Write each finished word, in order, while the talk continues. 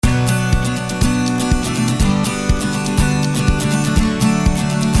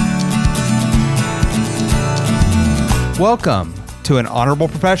Welcome to An Honorable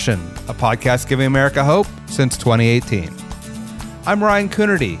Profession, a podcast giving America hope since 2018. I'm Ryan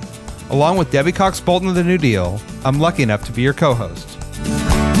Coonerty. Along with Debbie Cox Bolton of the New Deal, I'm lucky enough to be your co-host.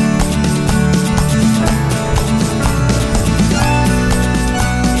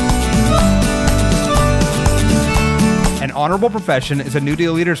 An Honorable Profession is a New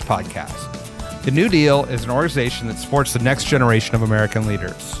Deal Leaders podcast. The New Deal is an organization that supports the next generation of American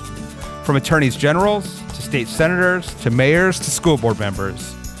leaders. From attorneys generals, to state senators, to mayors, to school board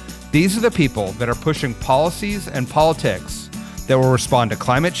members, these are the people that are pushing policies and politics that will respond to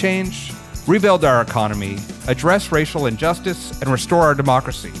climate change, rebuild our economy, address racial injustice, and restore our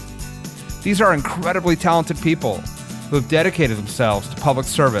democracy. These are incredibly talented people who have dedicated themselves to public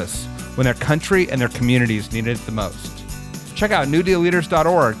service when their country and their communities needed it the most. Check out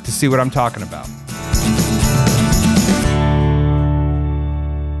newdealleaders.org to see what I'm talking about.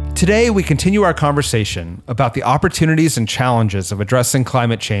 Today, we continue our conversation about the opportunities and challenges of addressing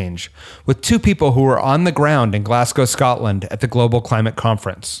climate change with two people who were on the ground in Glasgow, Scotland at the Global Climate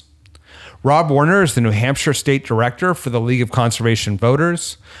Conference. Rob Warner is the New Hampshire State Director for the League of Conservation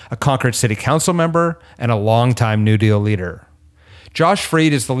Voters, a Concord City Council member, and a longtime New Deal leader. Josh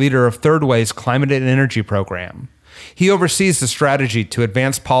Freed is the leader of Third Way's Climate and Energy Program. He oversees the strategy to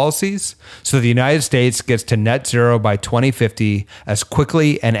advance policies so the United States gets to net zero by 2050 as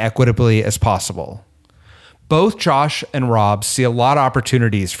quickly and equitably as possible. Both Josh and Rob see a lot of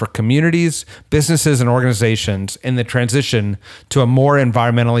opportunities for communities, businesses, and organizations in the transition to a more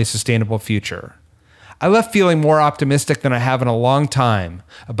environmentally sustainable future. I left feeling more optimistic than I have in a long time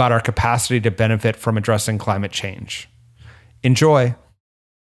about our capacity to benefit from addressing climate change. Enjoy.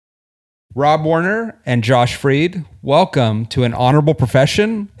 Rob Warner and Josh Freed, welcome to An Honorable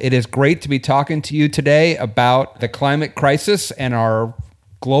Profession. It is great to be talking to you today about the climate crisis and our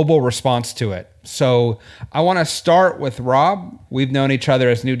global response to it. So I want to start with Rob. We've known each other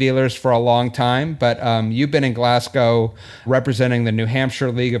as New Dealers for a long time, but you've been in Glasgow representing the New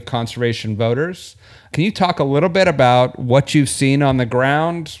Hampshire League of Conservation Voters. Can you talk a little bit about what you've seen on the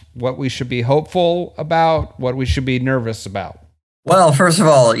ground, what we should be hopeful about, what we should be nervous about? Well, first of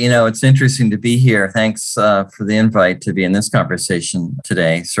all, it's interesting to be here. Thanks for the invite to be in this conversation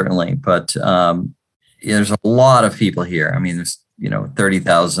today, certainly. But there's a lot of people here. I mean, there's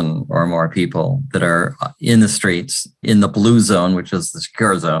 30,000 or more people that are in the streets, in the blue zone, which is the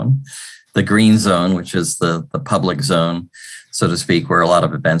secure zone, the green zone, which is the public zone, so to speak, where a lot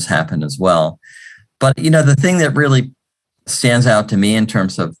of events happen as well. But, the thing that really stands out to me in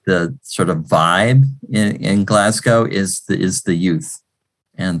terms of the sort of vibe in Glasgow is the youth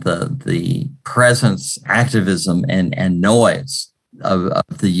and the presence, activism, and noise of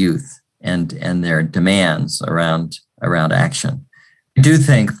the youth and their demands around action. I do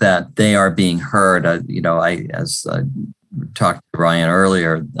think that they are being heard. As I talked to Ryan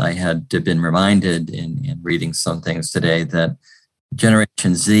earlier, I had been reminded in reading some things today that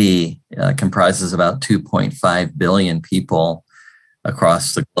Generation Z comprises about 2.5 billion people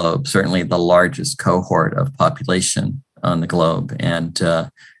across the globe, certainly the largest cohort of population on the globe. And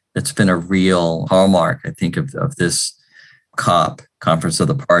it's been a real hallmark, I think, of this COP, Conference of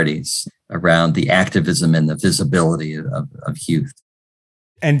the Parties, around the activism and the visibility of youth.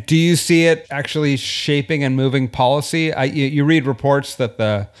 And do you see it actually shaping and moving policy? You read reports that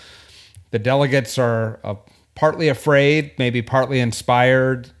the delegates are partly afraid, maybe partly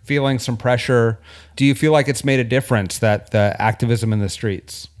inspired, feeling some pressure. Do you feel like it's made a difference, that the activism in the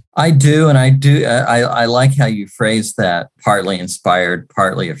streets? I do. And I like how you phrase that, partly inspired,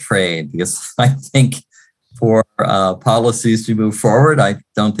 partly afraid, because I think for policies to move forward, I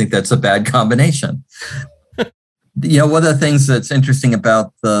don't think that's a bad combination. One of the things that's interesting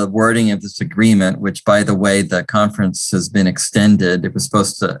about the wording of this agreement, which, by the way, the conference has been extended. It was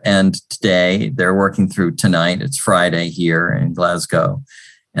supposed to end today. They're working through tonight. It's Friday here in Glasgow.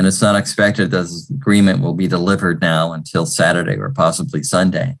 And it's not expected that this agreement will be delivered now until Saturday or possibly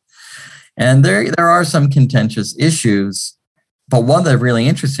Sunday. And there are some contentious issues. But one of the really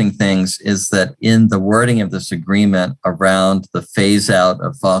interesting things is that in the wording of this agreement around the phase out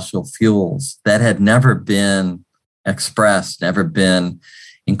of fossil fuels, that had never been expressed, never been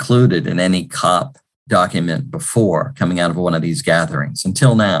included in any COP document before coming out of one of these gatherings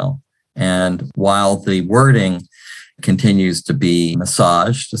until now. And while the wording continues to be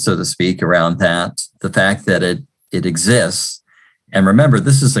massaged, so to speak, around that, the fact that it exists, and remember,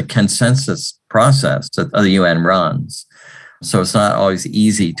 this is a consensus process that the UN runs. So it's not always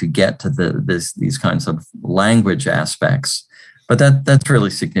easy to get to these kinds of language aspects, but that's really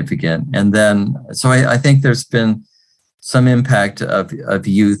significant. And then, so I think there's been some impact of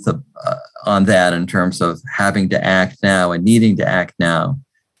youth on that in terms of having to act now and needing to act now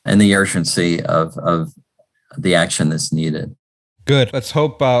and the urgency of the action that's needed. Good. Let's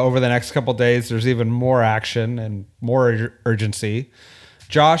hope over the next couple of days there's even more action and more urgency.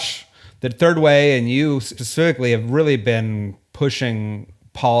 Josh, the Third Way and you specifically have really been pushing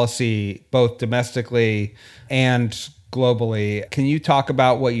policy both domestically and globally. Can you talk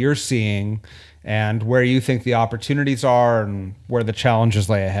about what you're seeing and where you think the opportunities are and where the challenges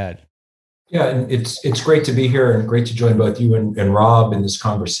lay ahead? Yeah, and it's great to be here and great to join both you and Rob in this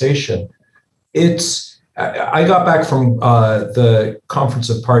conversation. I got back from the Conference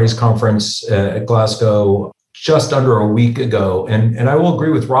of Parties conference at Glasgow just under a week ago, and I will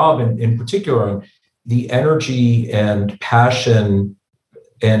agree with Rob in particular on the energy and passion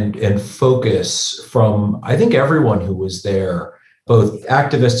and focus from, I think, everyone who was there, both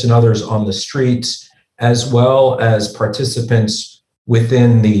activists and others on the streets, as well as participants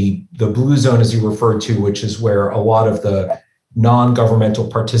within the blue zone, as you referred to, which is where a lot of the non-governmental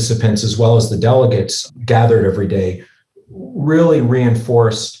participants, as well as the delegates gathered every day, really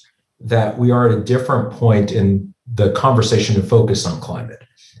reinforced that we are at a different point in the conversation and focus on climate.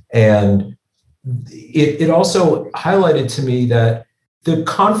 And it also highlighted to me that the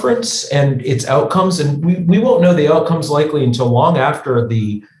conference and its outcomes, and we won't know the outcomes likely until long after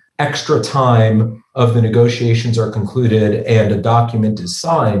the extra time of the negotiations are concluded and a document is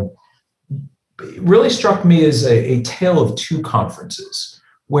signed, really struck me as a tale of two conferences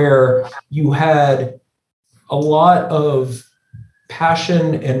where you had a lot of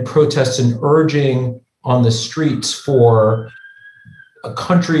passion and protest and urging on the streets for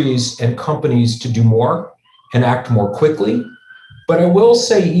countries and companies to do more and act more quickly. But I will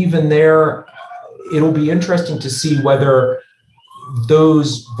say even there, it'll be interesting to see whether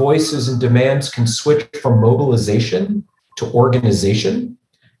those voices and demands can switch from mobilization to organization.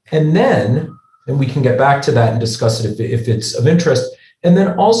 And we can get back to that and discuss it if it's of interest. And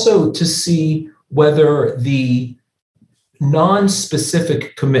then also to see whether the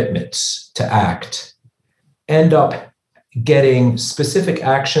non-specific commitments to act end up getting specific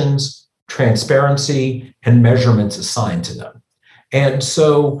actions, transparency, and measurements assigned to them. And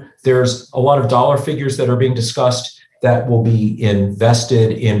so there's a lot of dollar figures that are being discussed that will be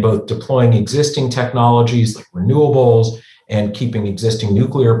invested in both deploying existing technologies like renewables and keeping existing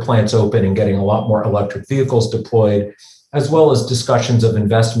nuclear plants open and getting a lot more electric vehicles deployed, as well as discussions of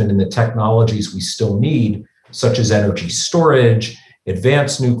investment in the technologies we still need, such as energy storage,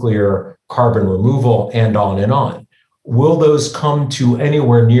 advanced nuclear, carbon removal, and on and on. Will those come to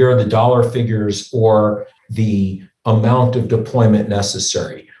anywhere near the dollar figures or the amount of deployment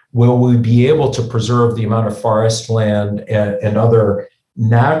necessary? Will we be able to preserve the amount of forest land and other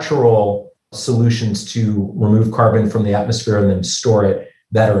natural solutions to remove carbon from the atmosphere and then store it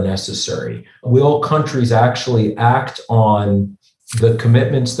that are necessary? Will countries actually act on the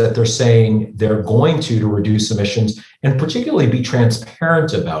commitments that they're saying they're going to reduce emissions, and particularly be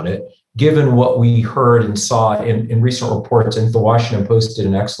transparent about it, given what we heard and saw in recent reports? And the Washington Post did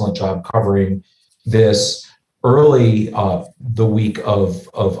an excellent job covering this early the week of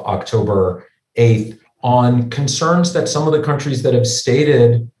October 8th on concerns that some of the countries that have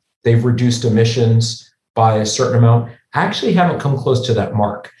stated they've reduced emissions by a certain amount actually haven't come close to that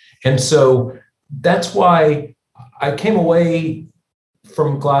mark. And so that's why I came away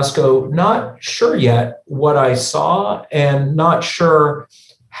from Glasgow not sure yet what I saw and not sure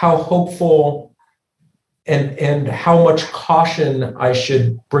how hopeful and how much caution I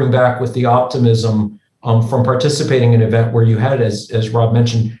should bring back with the optimism from participating in an event where you had, as Rob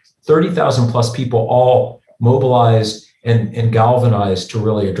mentioned, 30,000 plus people all mobilized and galvanized to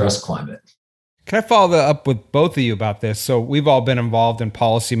really address climate. Can I follow up with both of you about this? So we've all been involved in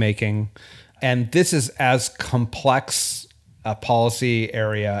policymaking, and this is as complex a policy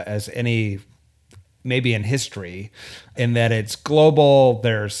area as any maybe in history, in that it's global,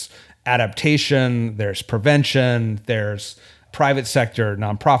 there's adaptation, there's prevention, there's private sector,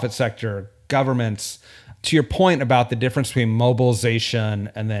 nonprofit sector, governments. To your point about the difference between mobilization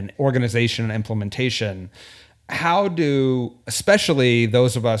and then organization and implementation, how do, especially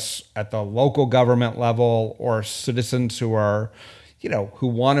those of us at the local government level or citizens who are, who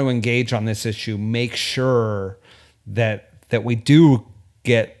want to engage on this issue, make sure that we do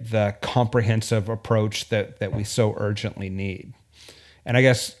get the comprehensive approach that we so urgently need? And I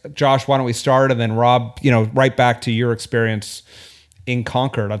guess, Josh, why don't we start, and then Rob, right back to your experience in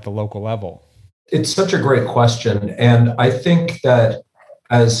Concord at the local level. It's such a great question. And I think that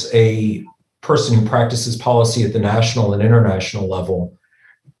as a person who practices policy at the national and international level,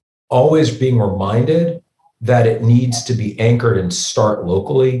 always being reminded that it needs to be anchored and start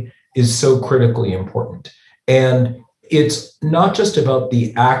locally is so critically important. And it's not just about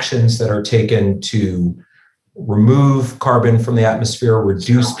the actions that are taken to remove carbon from the atmosphere,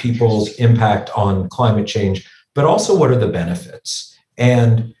 reduce people's impact on climate change, but also what are the benefits.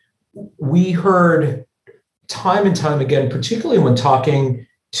 And we heard time and time again, particularly when talking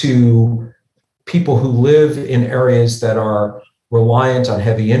to people who live in areas that are reliant on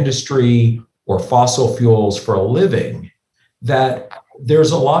heavy industry or fossil fuels for a living, that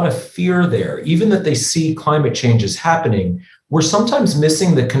there's a lot of fear there. Even that they see climate change is happening, we're sometimes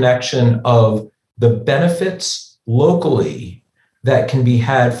missing the connection of the benefits locally that can be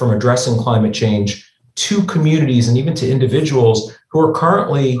had from addressing climate change to communities and even to individuals who are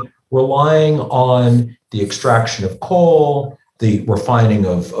currently relying on the extraction of coal, the refining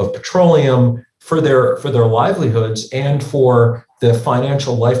of petroleum for their livelihoods and for the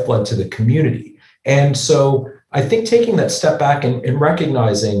financial lifeblood to the community. And so I think taking that step back and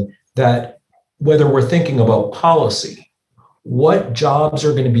recognizing that whether we're thinking about policy, what jobs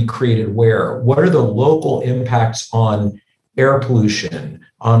are going to be created where, what are the local impacts on air pollution,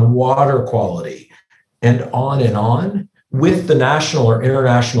 on water quality, and on, with the national or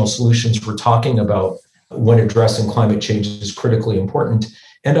international solutions we're talking about when addressing climate change is critically important.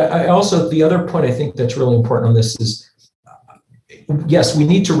 And I also, the other point I think that's really important on this is, yes, we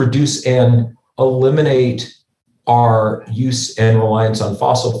need to reduce and eliminate our use and reliance on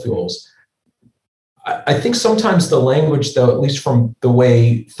fossil fuels. I think sometimes the language, though, at least from the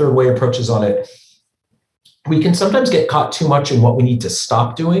way Third Way approaches on it, we can sometimes get caught too much in what we need to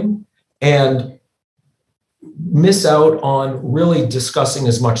stop doing and miss out on really discussing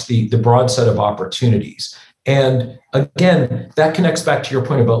as much the broad set of opportunities. And again, that connects back to your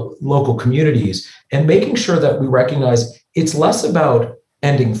point about local communities and making sure that we recognize it's less about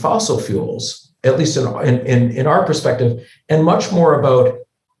ending fossil fuels, at least in our perspective, and much more about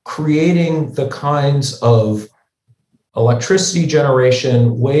creating the kinds of electricity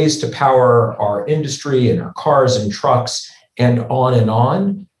generation, ways to power our industry and our cars and trucks and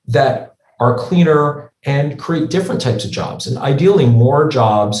on that are cleaner and create different types of jobs. And ideally more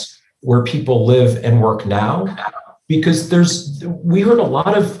jobs where people live and work now, because we heard a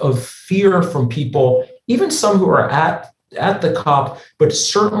lot of fear from people, even some who are at the COP, but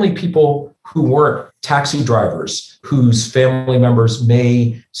certainly people who weren't taxi drivers, whose family members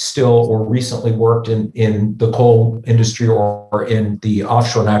may still or recently worked in the coal industry or in the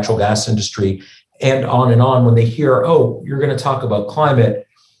offshore natural gas industry, and on. When they hear, oh, you're going to talk about climate,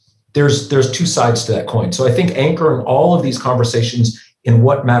 there's two sides to that coin. So I think anchoring all of these conversations in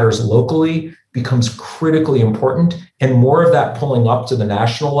what matters locally becomes critically important, and more of that pulling up to the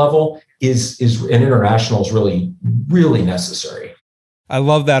national level is and international is really, really necessary. I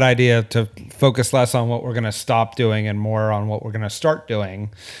love that idea to focus less on what we're going to stop doing and more on what we're going to start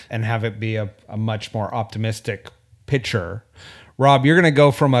doing, and have it be a much more optimistic picture. Rob, you're going to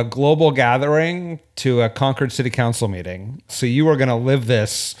go from a global gathering to a Concord City Council meeting. So you are going to live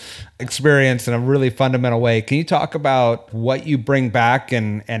this experience in a really fundamental way. Can you talk about what you bring back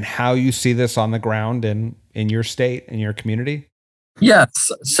and how you see this on the ground in your state, in your community?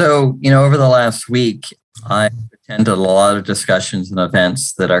 Yes. So, over the last week, I attended a lot of discussions and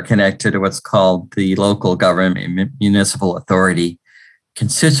events that are connected to what's called the local government municipal authority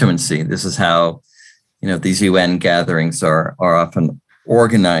constituency. This is how these UN gatherings are often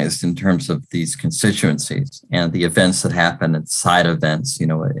organized in terms of these constituencies and the events that happen at side events,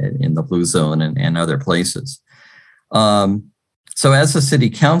 in the Blue Zone and other places. So as a city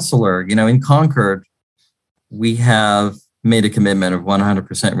councilor, in Concord, we have made a commitment of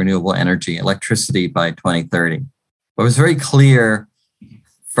 100% renewable energy, electricity by 2030. What was very clear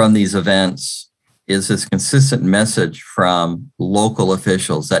from these events is this consistent message from local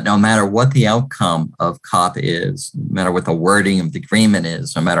officials that no matter what the outcome of COP is, no matter what the wording of the agreement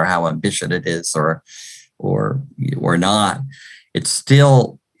is, no matter how ambitious it is or not, it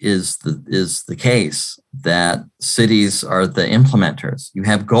still is the case that cities are the implementers. You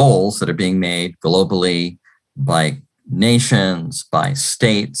have goals that are being made globally by nations, by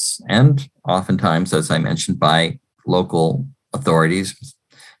states, and oftentimes, as I mentioned, by local authorities,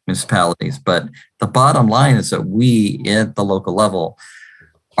 municipalities. But the bottom line is that we at the local level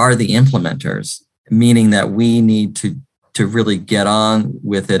are the implementers, meaning that we need to really get on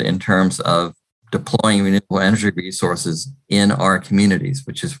with it in terms of deploying renewable energy resources in our communities,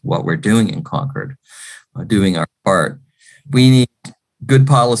 which is what we're doing in Concord, doing our part. We need good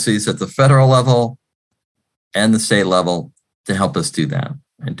policies at the federal level and the state level to help us do that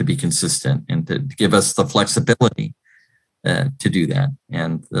and to be consistent and to give us the flexibility to do that.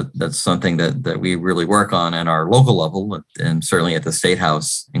 And that's something that we really work on at our local level and certainly at the State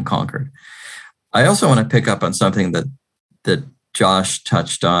House in Concord. I also want to pick up on something that Josh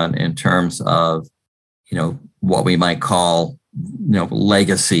touched on in terms of, what we might call,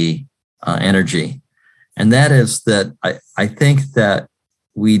 legacy energy. And that is that I think that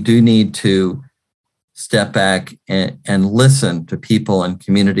we do need to step back and listen to people and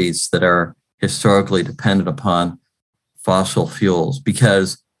communities that are historically dependent upon fossil fuels,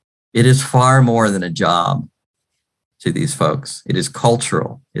 because it is far more than a job to these folks. It is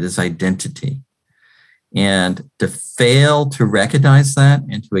cultural, it is identity. And to fail to recognize that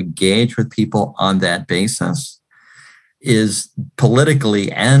and to engage with people on that basis is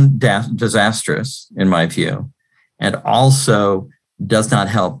politically and disastrous, in my view, and also does not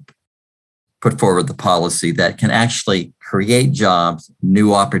help put forward the policy that can actually create jobs,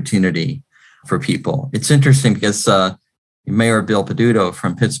 new opportunity for people. It's interesting because Mayor Bill Peduto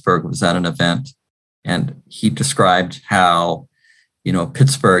from Pittsburgh was at an event, and he described how,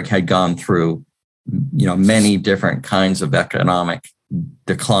 Pittsburgh had gone through, many different kinds of economic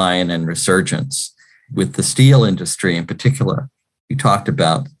decline and resurgence. With the steel industry in particular, we talked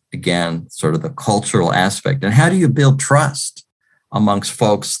about, again, sort of the cultural aspect. And how do you build trust amongst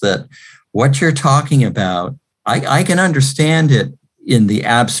folks that what you're talking about, I can understand it in the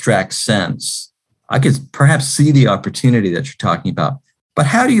abstract sense. I could perhaps see the opportunity that you're talking about, but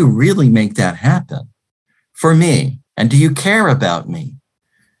how do you really make that happen for me? And do you care about me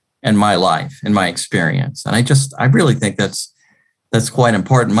and my life and my experience? And I really think that's quite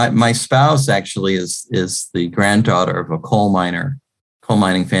important. My spouse actually is the granddaughter of a coal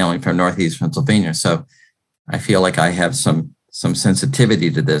mining family from Northeast Pennsylvania. So I feel like I have some sensitivity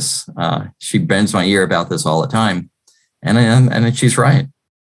to this. She bends my ear about this all the time, and she's right.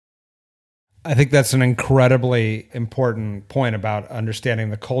 I think that's an incredibly important point about understanding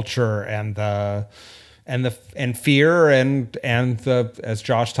the culture and fear and the, as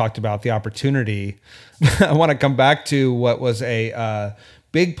Josh talked about, the opportunity. I want to come back to what was a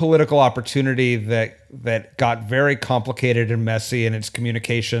big political opportunity that got very complicated and messy in its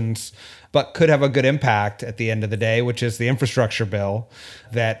communications, but could have a good impact at the end of the day, which is the infrastructure bill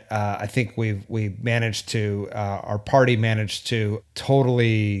that I think we managed to, our party managed to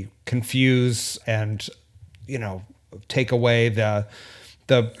totally confuse and, take away the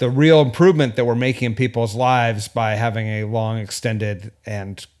real improvement that we're making in people's lives by having a long, extended,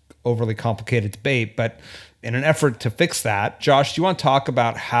 and overly complicated debate. But in an effort to fix that, Josh, do you want to talk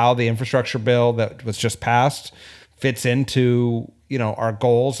about how the infrastructure bill that was just passed fits into, our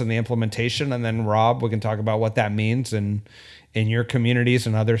goals and the implementation? And then Rob, we can talk about what that means in your communities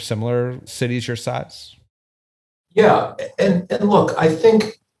and other similar cities your size. Yeah. And look, I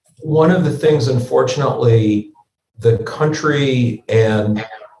think one of the things, unfortunately, the country and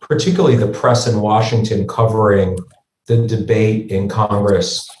particularly the press in Washington covering the debate in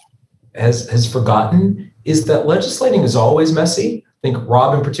Congress has forgotten is that legislating is always messy. I think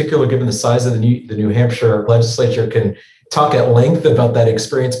Rob in particular, given the size of the New Hampshire legislature, can talk at length about that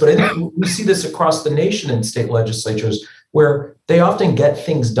experience. But I think we see this across the nation in state legislatures where they often get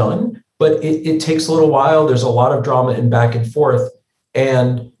things done, but it takes a little while. There's a lot of drama and back and forth.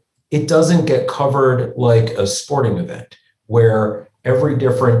 And it doesn't get covered like a sporting event where every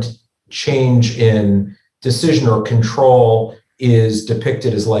different change in decision or control is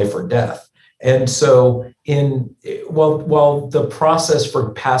depicted as life or death. And so while the process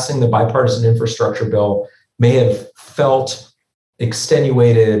for passing the bipartisan infrastructure bill may have felt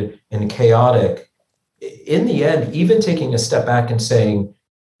extenuated and chaotic, in the end, even taking a step back and saying,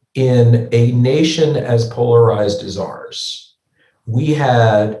 in a nation as polarized as ours, we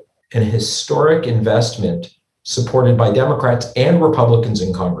had an historic investment supported by Democrats and Republicans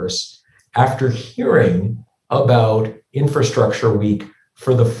in Congress after hearing about Infrastructure Week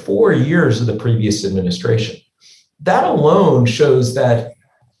for the 4 years of the previous administration. That alone shows that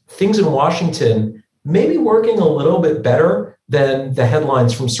things in Washington may be working a little bit better than the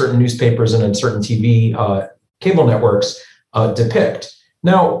headlines from certain newspapers and certain TV cable networks depict.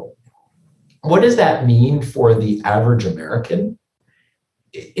 Now, what does that mean for the average American?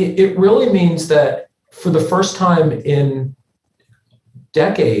 It really means that for the first time in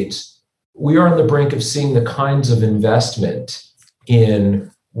decades, we are on the brink of seeing the kinds of investment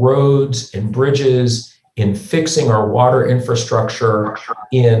in roads and bridges, in fixing our water infrastructure,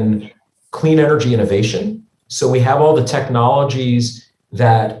 in clean energy innovation. So we have all the technologies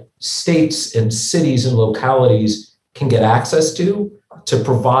that states and cities and localities can get access to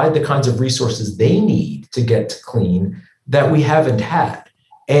provide the kinds of resources they need to get to clean that we haven't had.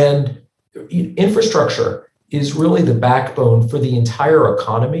 And infrastructure, is really the backbone for the entire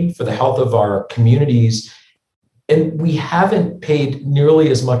economy, for the health of our communities. And we haven't paid nearly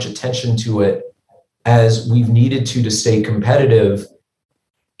as much attention to it as we've needed to stay competitive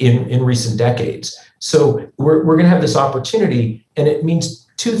in recent decades. So we're going to have this opportunity, and it means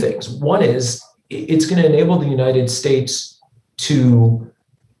two things. One is it's going to enable the United States to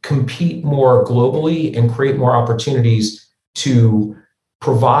compete more globally and create more opportunities to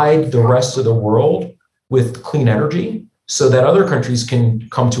provide the rest of the world with clean energy so that other countries can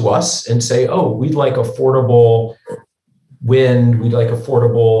come to us and say, oh, we'd like affordable wind, we'd like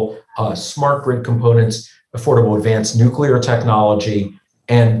affordable smart grid components, affordable advanced nuclear technology,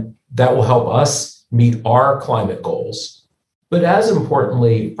 and that will help us meet our climate goals. But as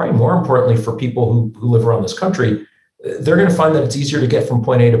importantly, probably more importantly for people who live around this country, they're going to find that it's easier to get from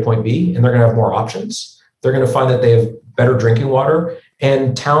point A to point B, and they're going to have more options. They're going to find that they have better drinking water,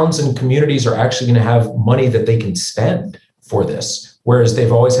 and towns and communities are actually going to have money that they can spend for this, whereas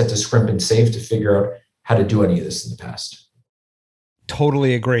they've always had to scrimp and save to figure out how to do any of this in the past.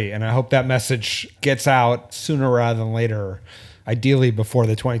 Totally agree. And I hope that message gets out sooner rather than later, ideally before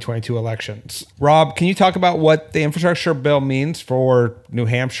the 2022 elections. Rob, can you talk about what the infrastructure bill means for New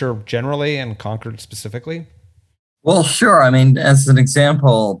Hampshire generally and Concord specifically? Well, sure. I mean, as an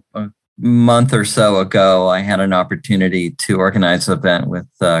example, a month or so ago, I had an opportunity to organize an event with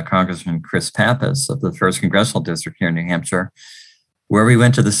Congressman Chris Pappas of the 1st Congressional District here in New Hampshire, where we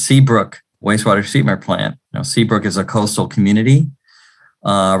went to the Seabrook wastewater treatment plant. Now, Seabrook is a coastal community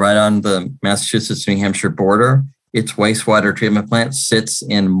right on the Massachusetts-New Hampshire border. Its wastewater treatment plant sits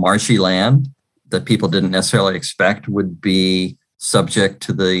in marshy land that people didn't necessarily expect would be subject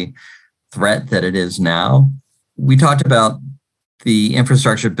to the threat that it is now. We talked about the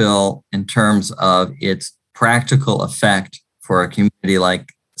infrastructure bill in terms of its practical effect for a community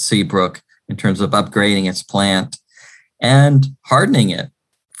like Seabrook in terms of upgrading its plant and hardening it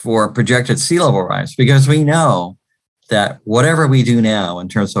for projected sea level rise, because we know that whatever we do now in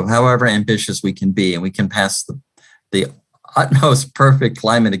terms of however ambitious we can be, and we can pass the utmost perfect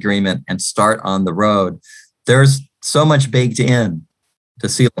climate agreement and start on the road, there's so much baked in to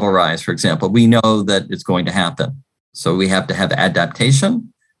sea level rise, for example. We know that it's going to happen. So we have to have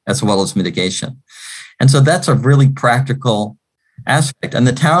adaptation as well as mitigation. And so that's a really practical aspect. And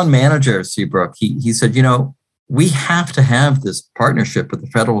the town manager of Seabrook, he said, we have to have this partnership with the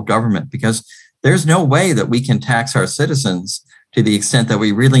federal government because there's no way that we can tax our citizens to the extent that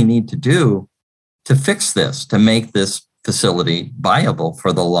we really need to do to fix this, to make this facility viable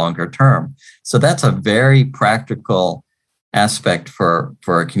for the longer term. So that's a very practical aspect for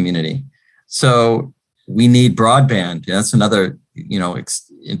our community. So we need broadband. That's another,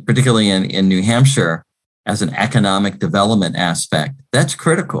 particularly in New Hampshire, as an economic development aspect. That's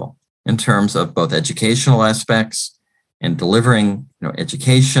critical in terms of both educational aspects and delivering,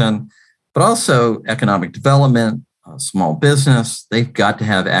 education, but also economic development, small business. They've got to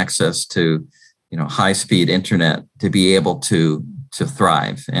have access to, high-speed internet to be able to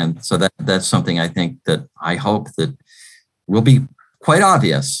thrive. And so that's something I think that I hope that will be quite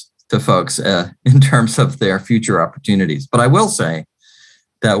obvious to folks in terms of their future opportunities. But I will say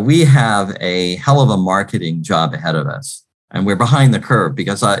that we have a hell of a marketing job ahead of us, and we're behind the curve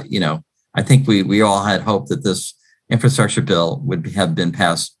because I think we all had hoped that this infrastructure bill would have been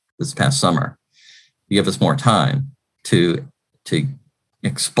passed this past summer to give us more time to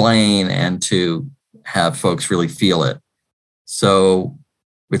explain and to have folks really feel it. So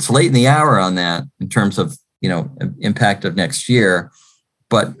it's late in the hour on that in terms of impact of next year.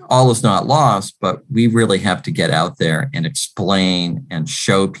 But all is not lost, but we really have to get out there and explain and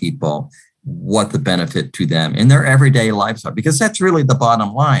show people what the benefit to them in their everyday lives are, because that's really the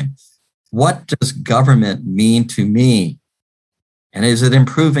bottom line. What does government mean to me? And is it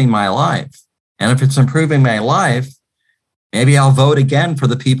improving my life? And if it's improving my life, maybe I'll vote again for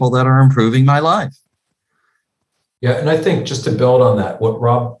the people that are improving my life. Yeah, and I think just to build on that, what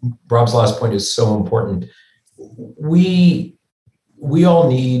Rob's last point is so important. We all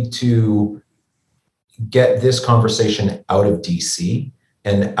need to get this conversation out of DC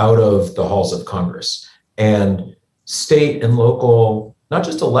and out of the halls of Congress, and state and local, not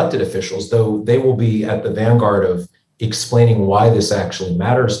just elected officials, though they will be at the vanguard of explaining why this actually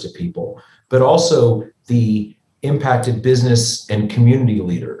matters to people, but also the impacted business and community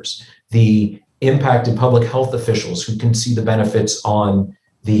leaders, the impacted public health officials who can see the benefits on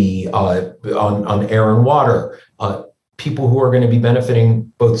the on air and water, people who are going to be benefiting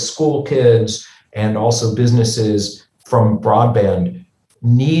both school kids and also businesses from broadband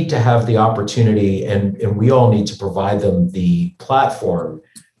need to have the opportunity, and we all need to provide them the platform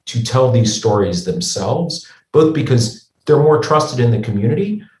to tell these stories themselves, both because they're more trusted in the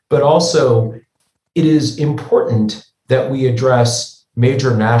community, but also it is important that we address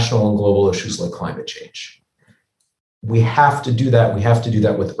major national and global issues like climate change. We have to do that. We have to do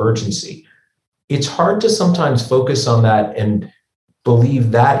that with urgency. It's hard to sometimes focus on that and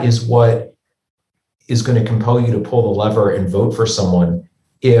believe that is what is going to compel you to pull the lever and vote for someone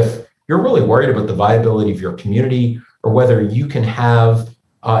if you're really worried about the viability of your community or whether you can have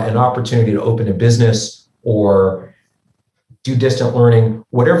an opportunity to open a business or do distant learning,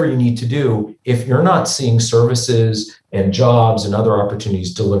 whatever you need to do, if you're not seeing services and jobs and other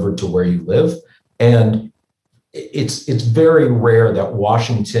opportunities delivered to where you live. And it's very rare that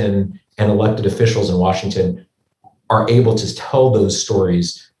Washington and elected officials in Washington are able to tell those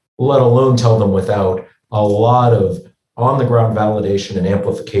stories, let alone tell them without a lot of on-the-ground validation and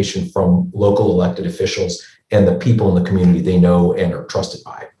amplification from local elected officials and the people in the community they know and are trusted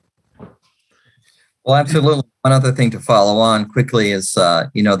by. Well, absolutely. One other thing to follow on quickly is,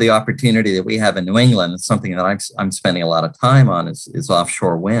 the opportunity that we have in New England. It's something that I'm spending a lot of time on is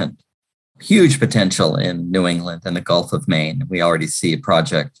offshore wind. Huge potential in New England and the Gulf of Maine. We already see a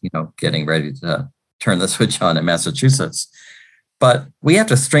project, getting ready to turn the switch on in Massachusetts. But we have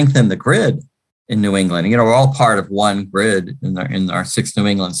to strengthen the grid in New England. We're all part of one grid in our 6 New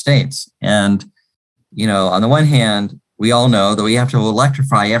England states. And, on the one hand, we all know that we have to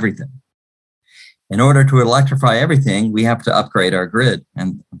electrify everything. In order to electrify everything, we have to upgrade our grid.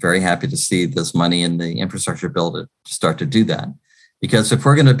 And I'm very happy to see this money in the infrastructure bill to start to do that. Because if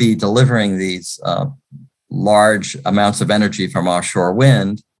we're going to be delivering these large amounts of energy from offshore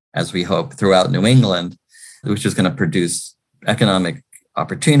wind, as we hope throughout New England, which is going to produce economic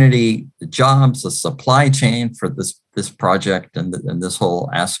opportunity, the jobs, the supply chain for this project and this whole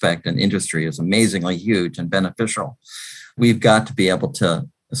aspect and industry is amazingly huge and beneficial. We've got to be able to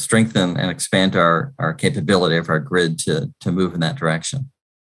strengthen and expand our capability of our grid to move in that direction.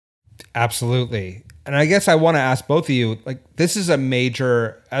 Absolutely. And I guess I want to ask both of you, this is a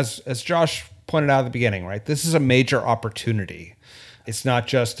major, as Josh pointed out at the beginning, right? This is a major opportunity. It's not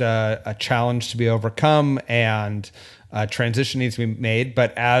just a challenge to be overcome and a transition needs to be made,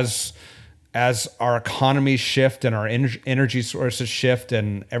 but as our economies shift and our energy sources shift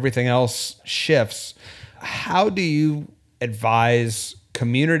and everything else shifts, how do you advise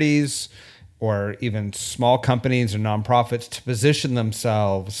communities or even small companies or nonprofits to position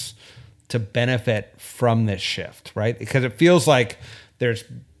themselves to benefit from this shift, right? Because it feels like there's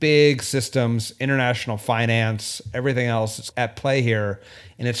big systems, international finance, everything else is at play here.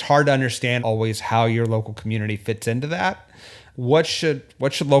 And it's hard to understand always how your local community fits into that. What should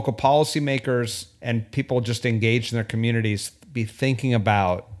local policymakers and people just engaged in their communities be thinking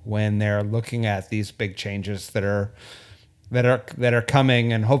about when they're looking at these big changes that are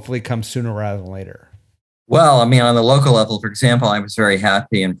coming and hopefully come sooner rather than later? Well, on the local level, for example, I was very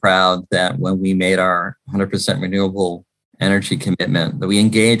happy and proud that when we made our 100% renewable energy commitment, that we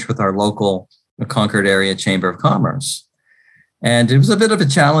engaged with our local Concord Area Chamber of Commerce. And it was a bit of a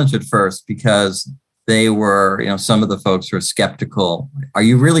challenge at first because they were, some of the folks were skeptical. Are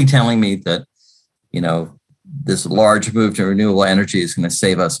you really telling me that, this large move to renewable energy is going to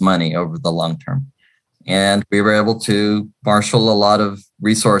save us money over the long term? And we were able to marshal a lot of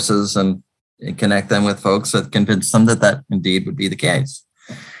resources and connect them with folks that convinced them that indeed would be the case.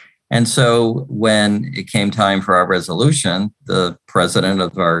 And so when it came time for our resolution, the president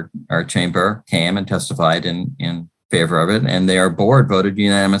of our chamber came and testified in favor of it, and their board voted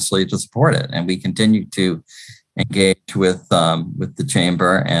unanimously to support it. And we continue to engage with the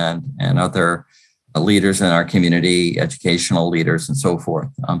chamber and other leaders in our community, educational leaders and so forth,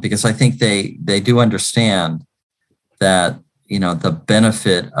 because I think they do understand that, the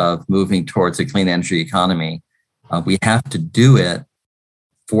benefit of moving towards a clean energy economy, we have to do it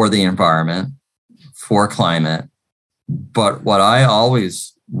for the environment, for climate. But what I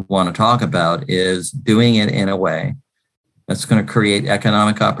always want to talk about is doing it in a way that's going to create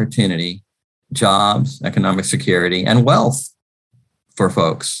economic opportunity, jobs, economic security, and wealth for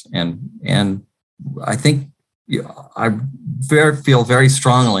folks. And I think I feel very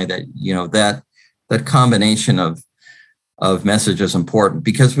strongly that that combination of message is important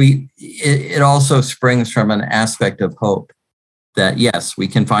because it also springs from an aspect of hope that yes, we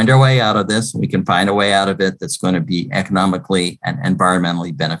can find our way out of this. We can find a way out of it that's going to be economically and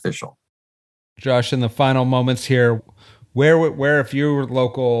environmentally beneficial. Josh, in the final moments here, where if you were a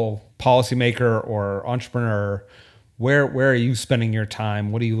local policymaker or entrepreneur, where are you spending your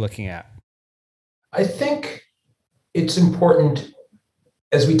time? What are you looking at? I think it's important,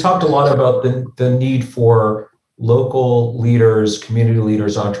 as we talked a lot about the need for local leaders, community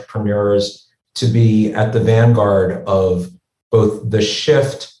leaders, entrepreneurs to be at the vanguard of both the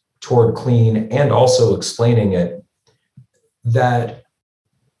shift toward clean and also explaining it, that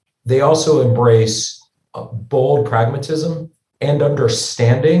they also embrace bold pragmatism and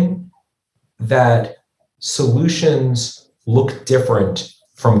understanding that solutions look different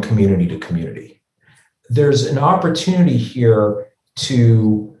from community to community. There's an opportunity here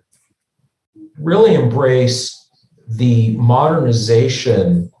to really embrace the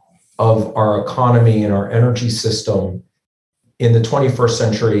modernization of our economy and our energy system in the 21st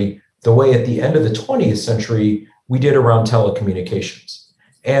century, the way at the end of the 20th century we did around telecommunications.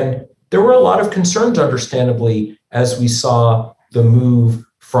 And there were a lot of concerns, understandably, as we saw the move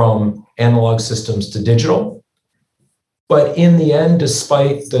from analog systems to digital. But in the end,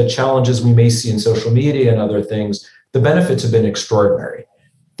 despite the challenges we may see in social media and other things, the benefits have been extraordinary.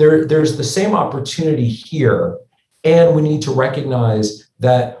 There's the same opportunity here, and we need to recognize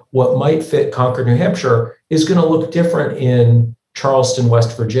that what might fit Concord, New Hampshire is going to look different in Charleston,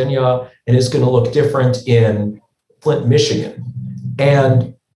 West Virginia, and is going to look different in Flint, Michigan.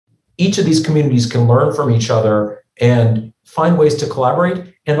 And each of these communities can learn from each other and find ways to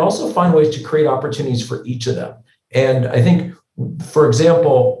collaborate and also find ways to create opportunities for each of them. And I think, for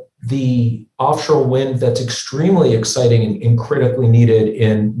example, the offshore wind that's extremely exciting and critically needed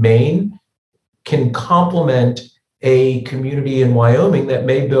in Maine can complement a community in Wyoming that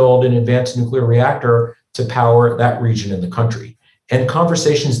may build an advanced nuclear reactor to power that region in the country. And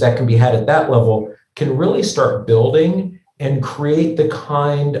conversations that can be had at that level can really start building and create the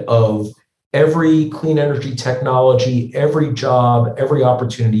kind of every clean energy technology, every job, every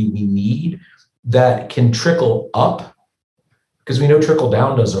opportunity we need that can trickle up, because we know trickle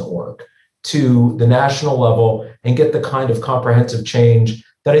down doesn't work, to the national level and get the kind of comprehensive change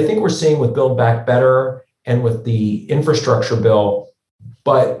that I think we're seeing with Build Back Better and with the infrastructure bill.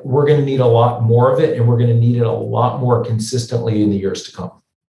 But we're going to need a lot more of it, and we're going to need it a lot more consistently in the years to come.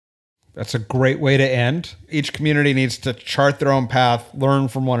 That's a great way to end. Each community needs to chart their own path, learn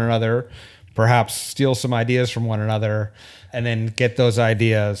from one another, perhaps steal some ideas from one another, and then get those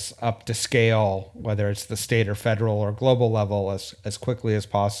ideas up to scale, whether it's the state or federal or global level, as quickly as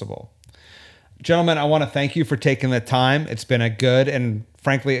possible. Gentlemen, I want to thank you for taking the time. It's been a good and,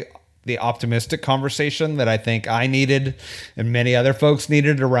 frankly, the optimistic conversation that I think I needed and many other folks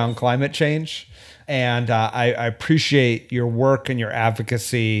needed around climate change. And I appreciate your work and your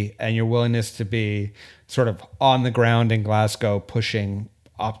advocacy and your willingness to be sort of on the ground in Glasgow, pushing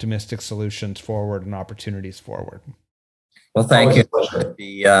optimistic solutions forward and opportunities forward. Well, thank you for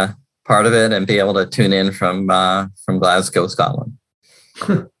be part of it and be able to tune in from Glasgow, Scotland.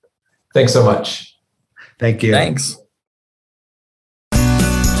 Thanks so much. Thank you. Thanks.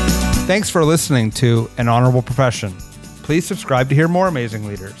 Thanks for listening to An Honorable Profession. Please subscribe to hear more amazing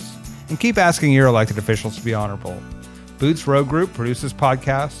leaders. And keep asking your elected officials to be honorable. Boots Road Group produces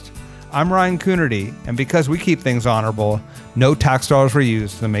podcast. I'm Ryan Coonerty, and because we keep things honorable, no tax dollars were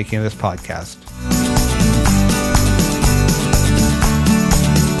used in the making of this podcast.